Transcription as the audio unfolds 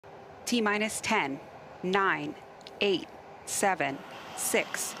T-minus 10, 9, 8, 7,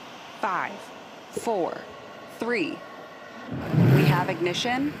 6, 5, 4, 3. We have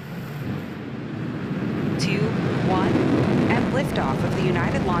ignition. 2, 1, and liftoff of the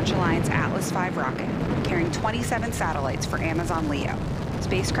United Launch Alliance Atlas V rocket, carrying 27 satellites for Amazon LEO,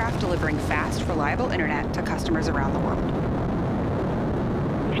 spacecraft delivering fast, reliable internet to customers around the world.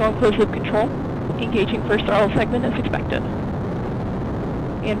 Strong closed-loop control, engaging first throttle segment as expected.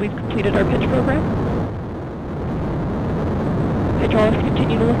 And we've completed our pitch program. Hydraulics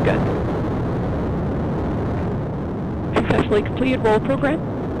continue to look good. Successfully completed roll program.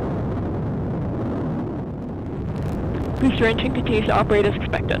 Booster engine continues to operate as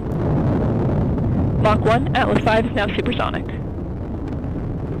expected. Mach 1, Atlas V is now supersonic.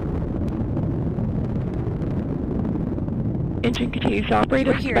 Engine continues to operate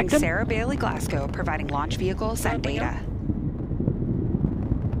as expected. We're hearing Sarah Bailey Glasgow providing launch vehicle ascent data.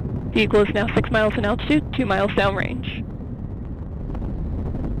 Vehicle is now 6 miles in altitude, 2 miles downrange.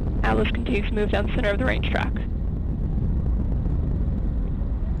 Atlas continues to move down the center of the range track.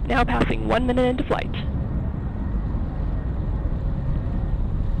 Now passing 1 minute into flight.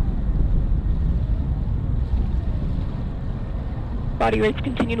 Body rates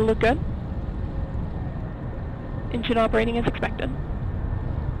continue to look good. Engine operating as expected.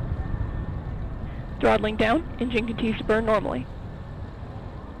 Throttling down, engine continues to burn normally.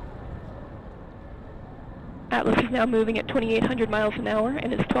 Atlas is now moving at 2,800 miles an hour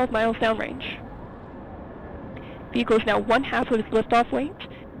and is 12 miles downrange. Vehicle is now 1/2 of its liftoff weight,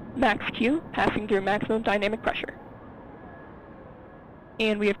 max Q, passing through maximum dynamic pressure.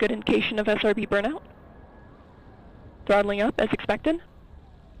 And we have good indication of SRB burnout. Throttling up as expected.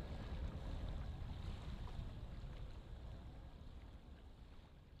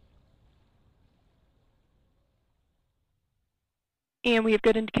 And we have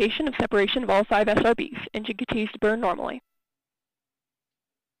good indication of separation of all 5 SRBs. Engine continues to burn normally.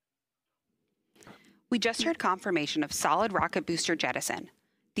 We just heard confirmation of solid rocket booster jettison.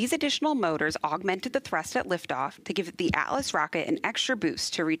 These additional motors augmented the thrust at liftoff to give the Atlas rocket an extra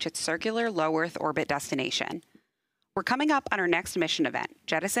boost to reach its circular low Earth orbit destination. We're coming up on our next mission event,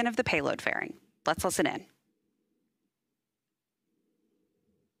 jettison of the payload fairing. Let's listen in.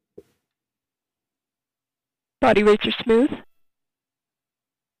 Body rates are smooth.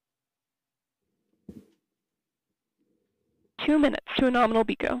 Two minutes to a nominal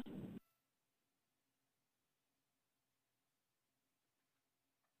BECO.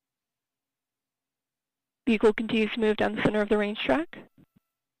 Vehicle continues to move down the center of the range track.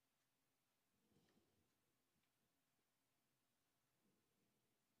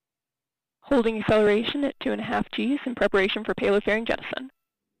 Holding acceleration at 2.5 Gs in preparation for payload fairing jettison.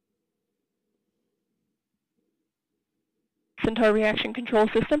 Centaur reaction control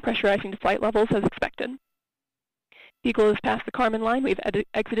system pressurizing to flight levels as expected. Vehicle has passed the Kármán line. We've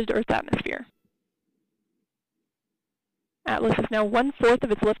exited Earth's atmosphere. Atlas is now 1/4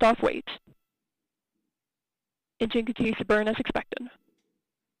 of its liftoff weight. Engine continues to burn as expected.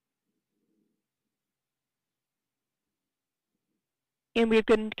 And we have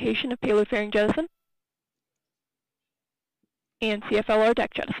good indication of payload fairing jettison and CFLR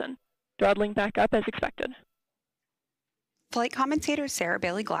deck jettison, throttling back up as expected. Flight commentator Sarah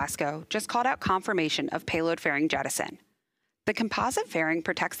Bailey Glasgow just called out confirmation of payload fairing jettison. The composite fairing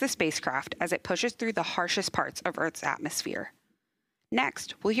protects the spacecraft as it pushes through the harshest parts of Earth's atmosphere.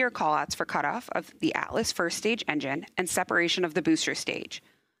 Next, we'll hear callouts for cutoff of the Atlas first stage engine and separation of the booster stage,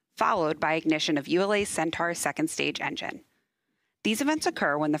 followed by ignition of ULA's Centaur second stage engine. These events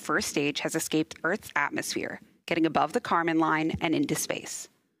occur when the first stage has escaped Earth's atmosphere, getting above the Kármán line and into space.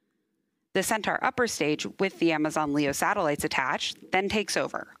 The Centaur upper stage, with the Amazon LEO satellites attached, then takes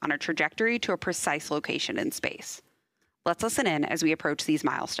over on a trajectory to a precise location in space. Let's listen in as we approach these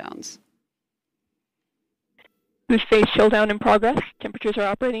milestones. Boost phase chill down in progress. Temperatures are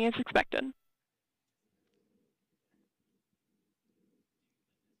operating as expected.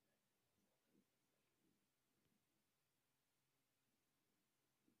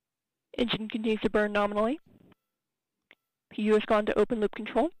 Engine continues to burn nominally. PU has gone to open loop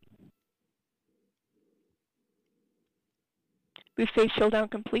control. Boost phase chill down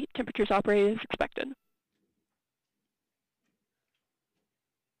complete. Temperatures operated as expected.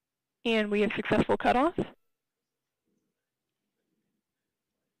 And we have successful cutoff.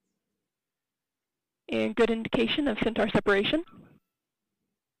 And good indication of Centaur separation.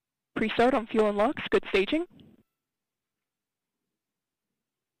 Pre-start on fuel and LOX, good staging.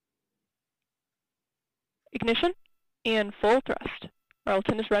 Ignition and full thrust.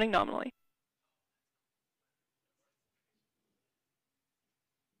 Arlington is running nominally.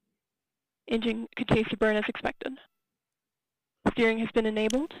 Engine continues to burn as expected. Steering has been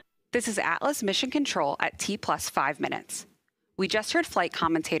enabled. This is Atlas Mission Control at T plus 5 minutes. We just heard flight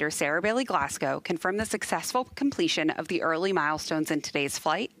commentator Sarah Bailey Glasgow confirm the successful completion of the early milestones in today's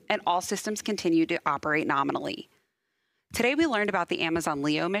flight, and all systems continue to operate nominally. Today we learned about the Amazon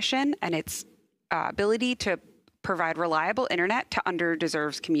Leo mission and its ability to provide reliable internet to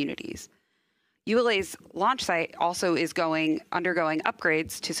underserved communities. ULA's launch site also is undergoing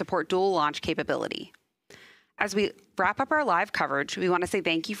upgrades to support dual launch capability. As we wrap up our live coverage, we want to say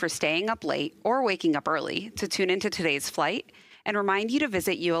thank you for staying up late or waking up early to tune into today's flight, and remind you to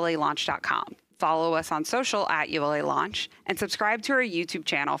visit ulalaunch.com. Follow us on social at ULA Launch, and subscribe to our YouTube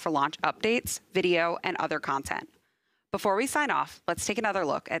channel for launch updates, video, and other content. Before we sign off, let's take another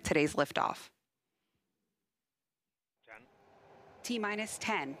look at today's liftoff. 10.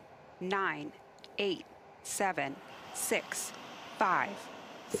 T-10, 9, 8, 7, 6, 5,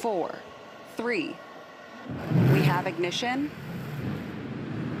 4, 3. We have ignition,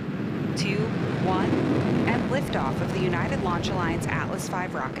 2, 1, and liftoff of the United Launch Alliance Atlas V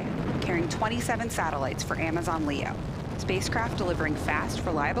rocket, carrying 27 satellites for Amazon Leo, spacecraft delivering fast,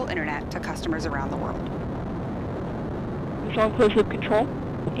 reliable internet to customers around the world. Control closed loop control.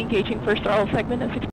 Engaging first throttle segment as